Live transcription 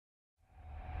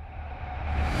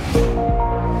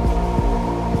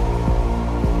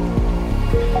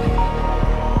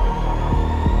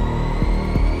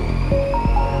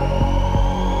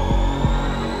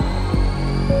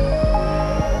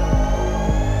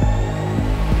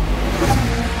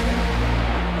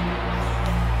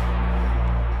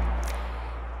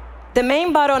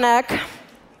main bottleneck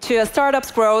to a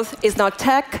startup's growth is not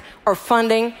tech or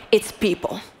funding, it's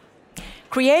people.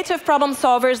 Creative problem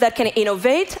solvers that can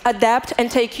innovate, adapt,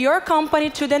 and take your company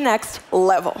to the next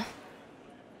level.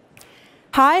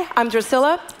 Hi, I'm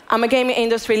Drussila. I'm a gaming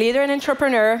industry leader and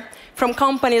entrepreneur from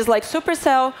companies like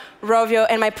Supercell, Rovio,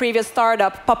 and my previous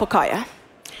startup, Papukaya.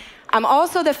 I'm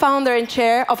also the founder and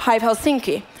chair of Hive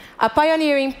Helsinki, a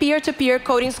pioneering peer-to-peer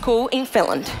coding school in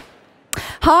Finland.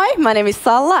 Hi, my name is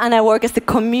Salla, and I work as the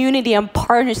community and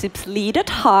partnerships lead at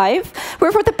Hive,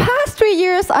 where for the past 3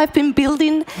 years I've been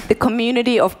building the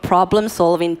community of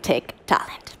problem-solving tech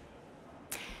talent.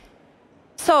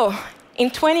 So, in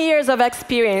 20 years of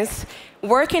experience,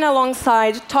 working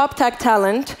alongside top tech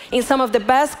talent in some of the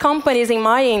best companies in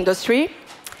my industry,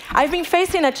 I've been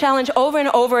facing a challenge over and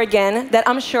over again that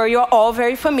I'm sure you're all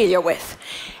very familiar with,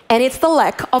 and it's the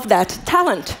lack of that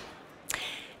talent.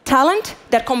 Talent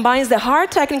that combines the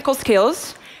hard technical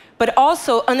skills, but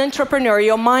also an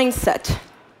entrepreneurial mindset.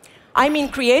 I mean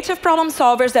creative problem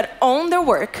solvers that own their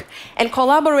work and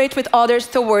collaborate with others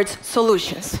towards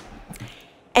solutions.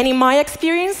 And in my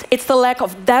experience, it's the lack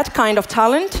of that kind of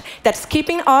talent that's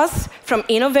keeping us from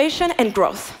innovation and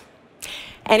growth.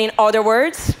 And in other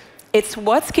words, it's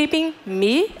what's keeping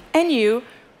me and you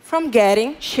from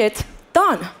getting shit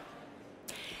done.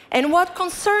 And what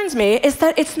concerns me is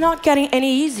that it's not getting any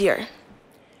easier.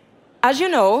 As you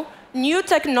know, new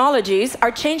technologies are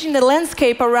changing the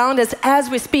landscape around us as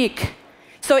we speak.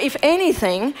 So if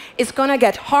anything, it's going to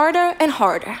get harder and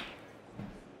harder.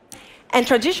 And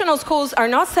traditional schools are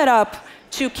not set up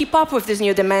to keep up with this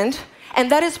new demand, and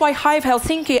that is why Hive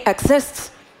Helsinki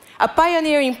exists, a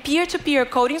pioneering peer-to-peer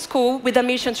coding school with a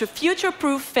mission to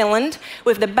future-proof Finland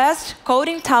with the best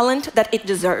coding talent that it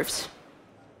deserves.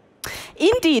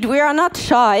 Indeed, we are not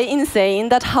shy in saying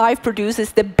that Hive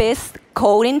produces the best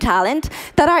coding talent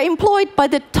that are employed by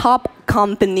the top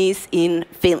companies in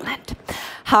Finland.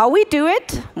 How we do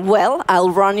it? Well,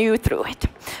 I'll run you through it.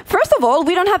 First of all,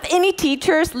 we don't have any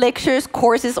teachers, lectures,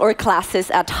 courses, or classes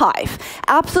at Hive.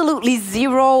 Absolutely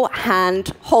zero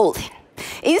hand-holding.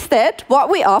 Instead,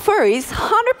 what we offer is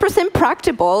 100%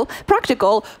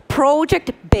 practical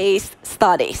project-based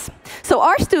studies. So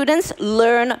our students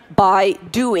learn by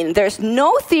doing. There's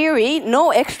no theory,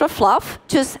 no extra fluff,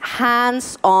 just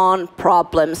hands-on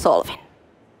problem solving.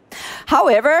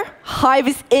 However, Hive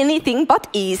is anything but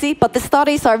easy, but the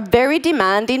studies are very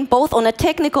demanding, both on a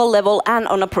technical level and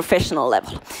on a professional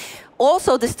level.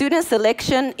 Also, the student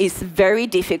selection is very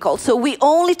difficult, so we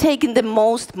only take in the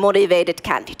most motivated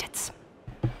candidates.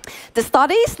 The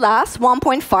studies last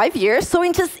 1.5 years, so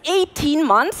in just 18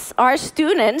 months, our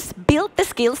students build the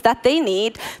skills that they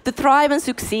need to thrive and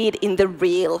succeed in the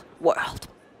real world.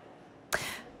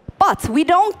 But we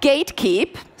don't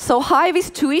gatekeep, so Hive is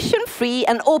tuition-free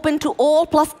and open to all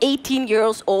plus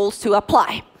 18-year-olds to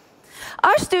apply.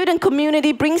 Our student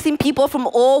community brings in people from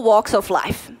all walks of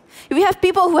life. We have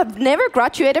people who have never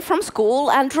graduated from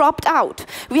school and dropped out.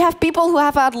 We have people who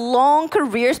have had long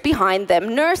careers behind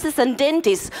them, nurses and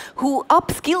dentists who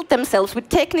upskilled themselves with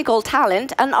technical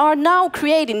talent and are now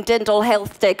creating dental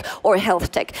health tech or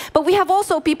health tech. But we have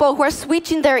also people who are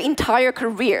switching their entire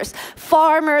careers.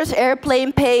 Farmers,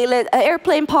 airplane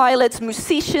pilots,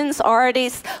 musicians,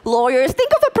 artists, lawyers.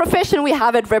 Think of a profession we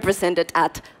have it represented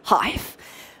at Hive.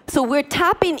 So we're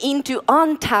tapping into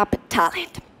untapped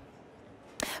talent.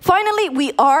 Finally,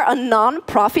 we are a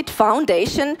non-profit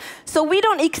foundation, so we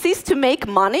don't exist to make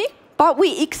money, but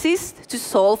we exist to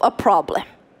solve a problem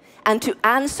and to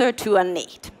answer to a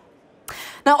need.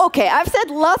 Now, okay, I've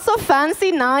said lots of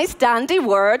fancy, nice, dandy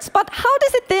words, but how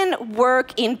does it then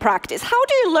work in practice? How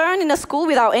do you learn in a school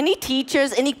without any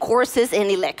teachers, any courses,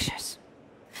 any lectures?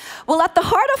 Well, at the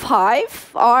heart of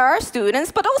Hive are our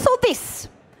students, but also this,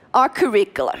 our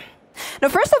curriculum. Now,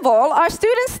 first of all, our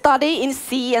students study in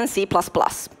C and C++.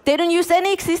 They don't use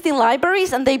any existing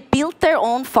libraries, and they build their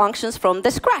own functions from the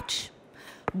scratch.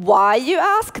 Why, you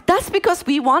ask? That's because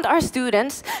we want our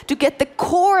students to get the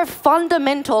core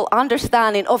fundamental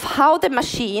understanding of how the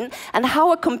machine and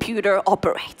how a computer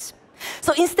operates.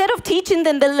 So instead of teaching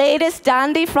them the latest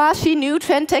dandy, flashy, new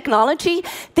trend technology,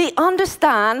 they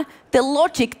understand the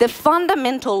logic, the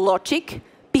fundamental logic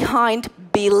behind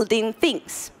building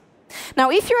things.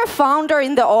 Now, if you're a founder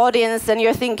in the audience and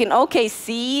you're thinking, okay,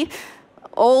 C,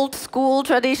 old school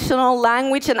traditional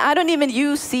language, and I don't even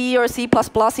use C or C++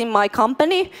 in my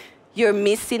company, you're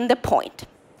missing the point.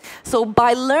 So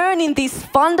by learning these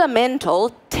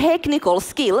fundamental technical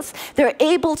skills, they're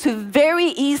able to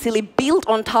very easily build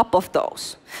on top of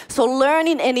those. So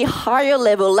learning any higher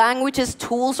level languages,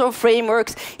 tools, or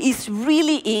frameworks is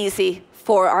really easy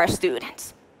for our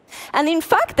students. And in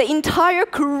fact, the entire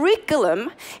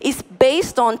curriculum is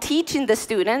based on teaching the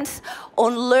students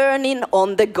on learning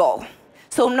on the go.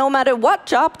 So no matter what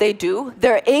job they do,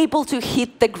 they're able to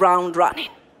hit the ground running.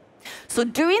 So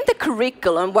during the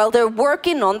curriculum, while they're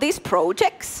working on these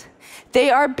projects, they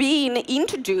are being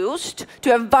introduced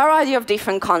to a variety of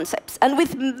different concepts. And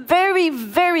with very,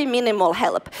 very minimal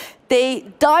help, they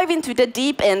dive into the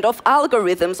deep end of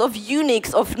algorithms, of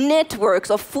Unix, of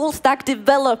networks, of full stack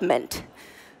development.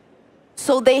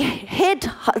 So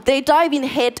they dive in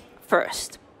head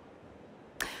first.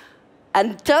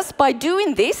 And just by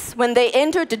doing this, when they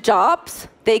enter the jobs,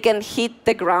 they can hit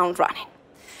the ground running.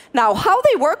 Now, how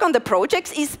they work on the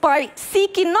projects is by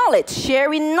seeking knowledge,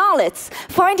 sharing knowledge,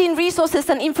 finding resources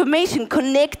and information,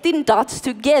 connecting dots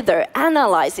together,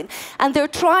 analyzing. And they're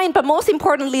trying, but most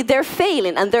importantly, they're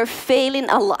failing, and they're failing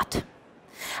a lot.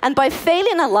 And by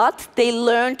failing a lot, they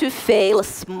learn to fail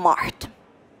smart.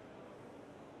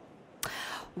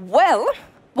 Well,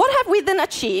 what have we then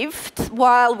achieved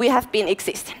while we have been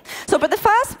existing? So for the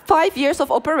past 5 years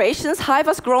of operations, Hive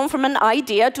has grown from an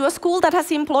idea to a school that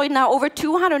has employed now over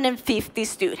 250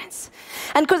 students.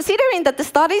 And considering that the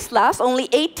studies last only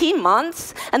 18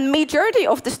 months, and the majority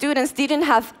of the students didn't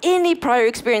have any prior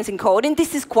experience in coding,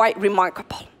 this is quite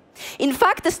remarkable. In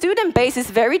fact, the student base is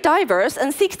very diverse,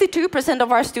 and 62%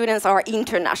 of our students are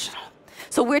international.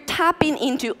 So we're tapping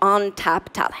into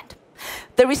untapped talent.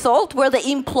 The result where the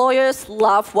employers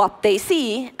love what they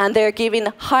see, and they're giving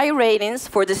high ratings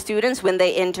for the students when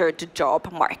they enter the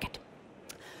job market.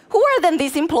 Who are then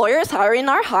these employers hiring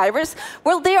our hivers?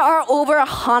 Well, there are over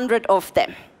 100 of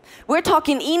them. We're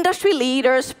talking industry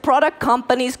leaders, product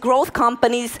companies, growth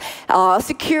companies,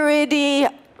 security,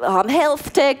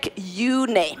 health tech, you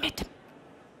name it.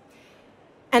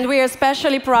 And we are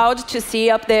especially proud to see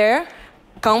up there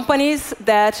companies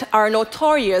that are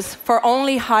notorious for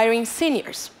only hiring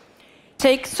seniors.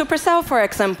 Take Supercell, for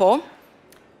example,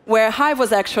 where Hive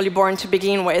was actually born to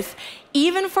begin with.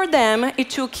 Even for them, it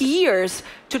took years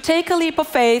to take a leap of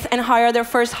faith and hire their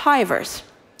first hivers.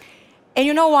 And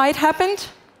you know why it happened?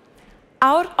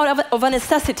 Out of a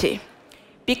necessity.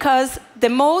 Because the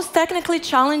most technically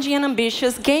challenging and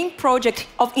ambitious game project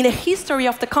in the history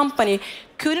of the company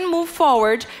couldn't move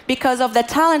forward because of the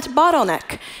talent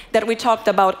bottleneck that we talked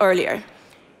about earlier.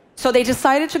 So they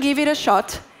decided to give it a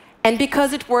shot, and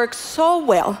because it works so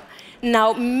well,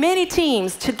 now many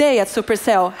teams today at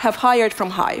Supercell have hired from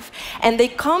Hive, and they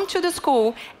come to the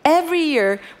school every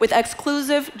year with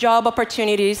exclusive job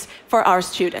opportunities for our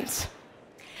students.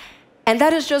 And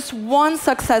that is just one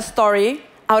success story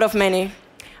out of many.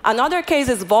 Another case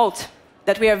is Volt,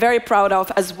 that we are very proud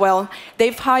of as well.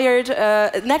 They've hired,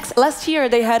 last year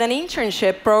they had an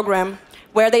internship program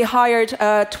where they hired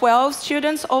 12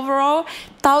 students overall,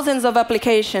 thousands of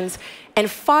applications, and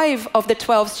 5 of the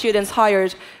 12 students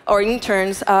hired, or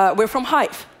interns, were from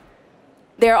Hive.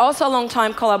 They are also a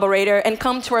long-time collaborator and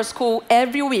come to our school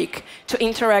every week to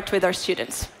interact with our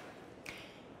students.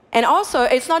 And also,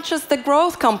 it's not just the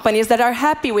growth companies that are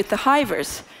happy with the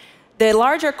hivers. The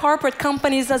larger corporate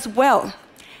companies as well.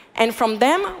 And from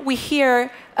them, we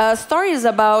hear stories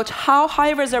about how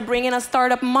hivers are bringing a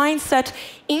startup mindset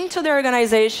into their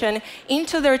organization,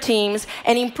 into their teams,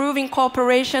 and improving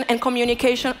cooperation and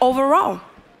communication overall.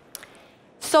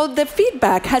 So the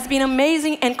feedback has been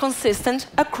amazing and consistent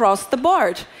across the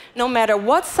board, no matter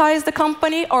what size the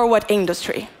company or what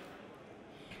industry.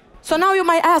 So now you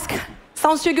might ask,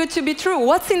 sounds too good to be true.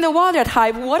 What's in the water at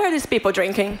Hive? What are these people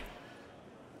drinking?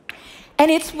 And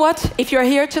it's what, if you're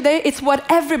here today, it's what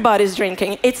everybody's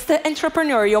drinking. It's the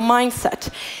entrepreneurial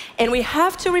mindset. And we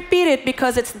have to repeat it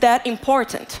because it's that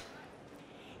important.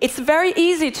 It's very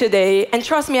easy today, and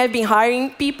trust me, I've been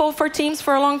hiring people for teams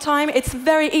for a long time. It's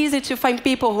very easy to find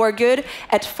people who are good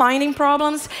at finding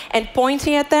problems and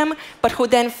pointing at them, but who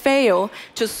then fail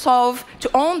to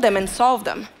own them and solve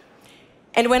them.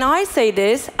 And when I say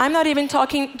this, I'm not even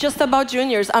talking just about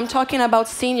juniors. I'm talking about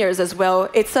seniors as well.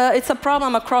 It's a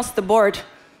problem across the board.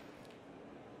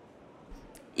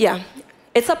 Yeah,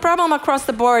 it's a problem across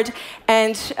the board.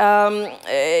 And,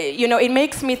 you know, it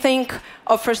makes me think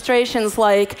of frustrations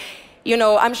like, you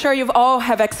know, I'm sure you've all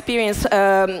have experienced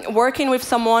working with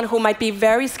someone who might be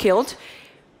very skilled,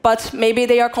 but maybe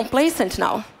they are complacent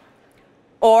now.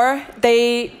 Or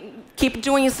they keep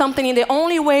doing something in the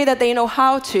only way that they know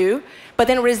how to, but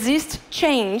then resist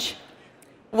change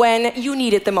when you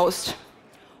need it the most.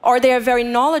 Or they are very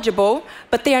knowledgeable,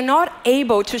 but they are not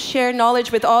able to share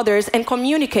knowledge with others and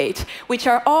communicate, which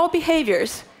are all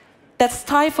behaviors that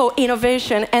stifle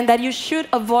innovation and that you should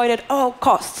avoid at all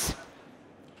costs.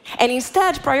 And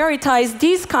instead, prioritize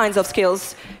these kinds of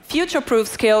skills, future-proof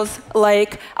skills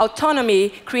like autonomy,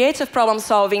 creative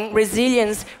problem-solving,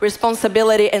 resilience,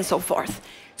 responsibility, and so forth.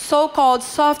 So-called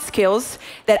soft skills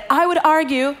that I would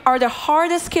argue are the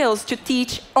hardest skills to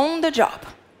teach on the job.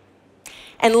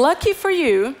 And lucky for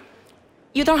you,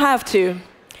 you don't have to.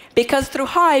 Because through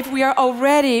Hive, we are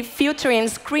already filtering and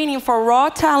screening for raw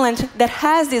talent that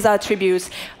has these attributes,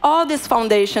 all this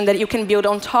foundation that you can build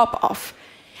on top of.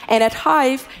 And at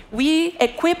Hive, we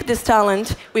equip this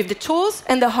talent with the tools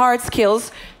and the hard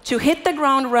skills to hit the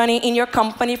ground running in your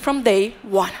company from day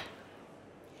one.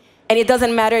 And it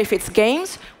doesn't matter if it's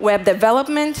games, web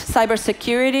development,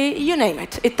 cybersecurity, you name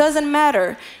it. It doesn't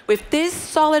matter. With this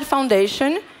solid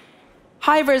foundation,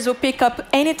 Hivers will pick up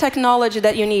any technology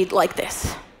that you need like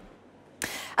this.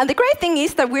 And the great thing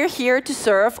is that we're here to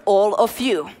serve all of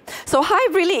you. So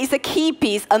Hive really is a key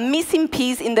piece, a missing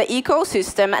piece in the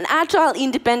ecosystem, an agile,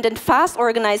 independent, fast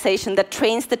organization that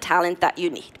trains the talent that you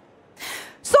need.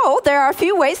 So there are a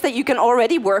few ways that you can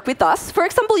already work with us. For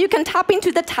example, you can tap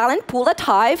into the talent pool at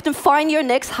Hive to find your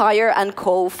next hire and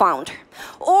co-founder.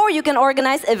 Or you can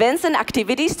organize events and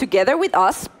activities together with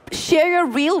us, share your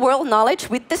real-world knowledge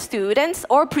with the students,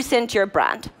 or present your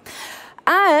brand.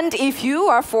 And if you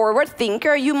are a forward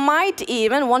thinker, you might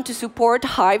even want to support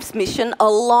Hive's mission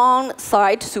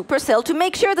alongside Supercell to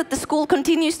make sure that the school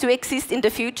continues to exist in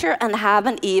the future and have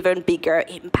an even bigger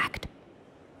impact.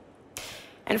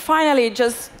 And finally,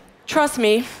 just trust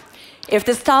me, if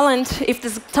this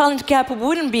talent gap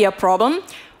wouldn't be a problem,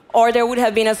 or there would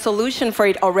have been a solution for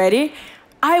it already,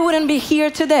 I wouldn't be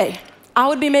here today. I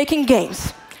would be making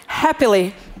games,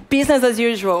 happily, business as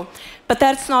usual. But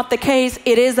that's not the case.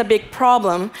 It is a big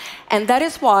problem. And that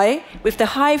is why, with the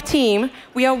Hive team,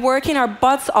 we are working our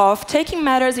butts off, taking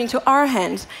matters into our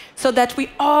hands, so that we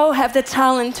all have the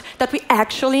talent that we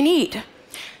actually need.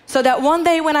 So that one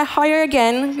day when I hire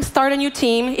again, start a new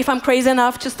team, if I'm crazy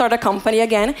enough to start a company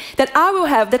again, that I will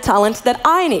have the talent that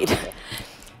I need.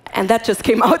 And that just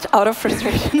came out of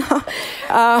frustration.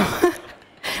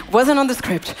 Wasn't on the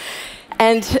script.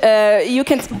 And you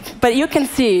can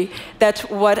see that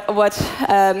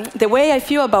the way I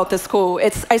feel about the school,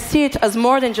 I see it as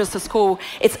more than just a school.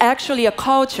 It's actually a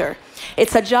culture.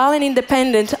 It's agile and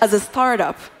independent as a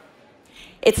startup.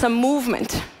 It's a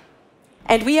movement.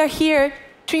 And we are here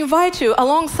to invite you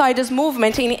alongside this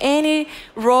movement in any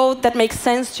role that makes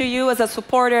sense to you as a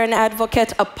supporter, an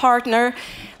advocate, a partner.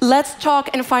 Let's talk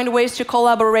and find ways to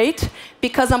collaborate,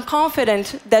 because I'm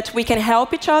confident that we can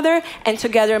help each other and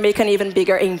together make an even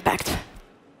bigger impact.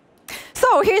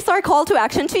 So here's our call to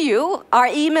action to you. Our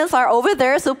emails are over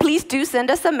there, so please do send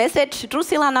us a message.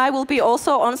 Drussila and I will be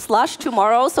also on Slush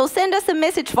tomorrow, so send us a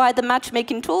message via the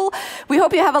matchmaking tool. We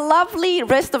hope you have a lovely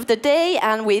rest of the day,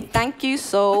 and we thank you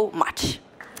so much.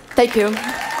 Thank you.